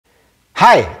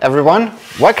Hi everyone,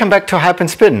 welcome back to Hype and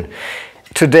Spin.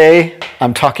 Today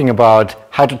I'm talking about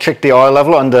how to check the oil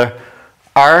level on the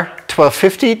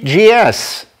R1250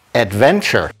 GS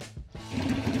Adventure.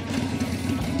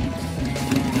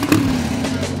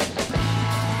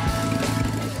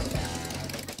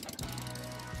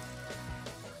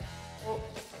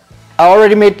 I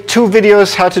already made two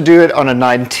videos how to do it on a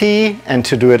 9T and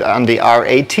to do it on the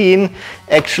R18.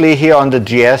 Actually here on the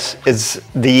GS is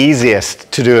the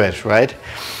easiest to do it, right?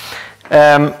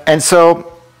 And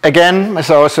so again,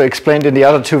 as I also explained in the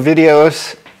other two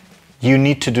videos, you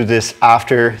need to do this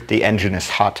after the engine is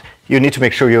hot. You need to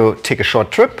make sure you take a short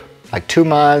trip, like 2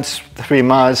 miles, 3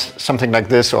 miles, something like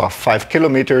this, or 5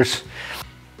 kilometers.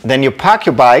 Then you park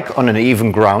your bike on an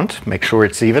even ground, make sure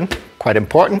it's even, quite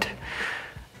important.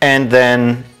 And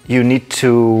then you need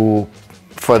to,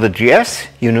 for the GS,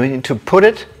 you need to put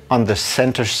it on the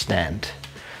center stand.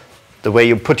 The way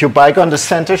you put your bike on the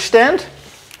center stand,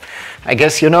 I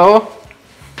guess you know.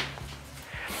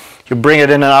 You bring it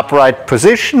in an upright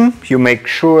position, you make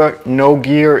sure no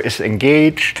gear is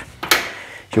engaged.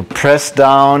 You press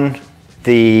down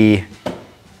the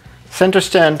center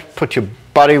stand, put your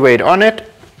body weight on it,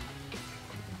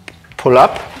 pull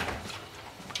up,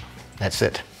 that's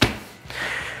it.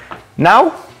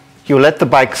 Now you let the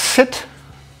bike sit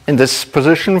in this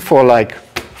position for like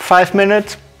 5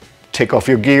 minutes, take off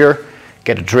your gear,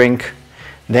 get a drink,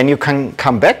 then you can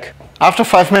come back. After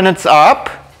 5 minutes are up,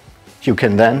 you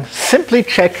can then simply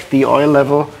check the oil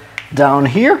level down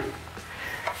here.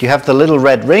 You have the little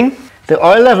red ring. The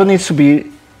oil level needs to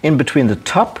be in between the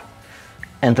top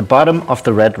and the bottom of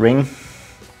the red ring.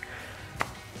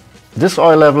 This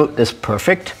oil level is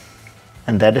perfect,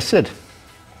 and that is it.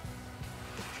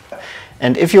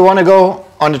 And if you want to go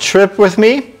on a trip with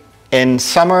me in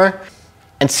summer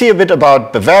and see a bit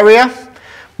about Bavaria,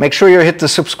 make sure you hit the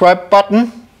subscribe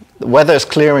button. The weather is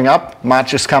clearing up,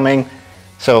 March is coming,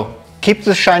 so keep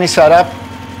the shiny side up.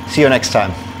 See you next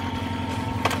time.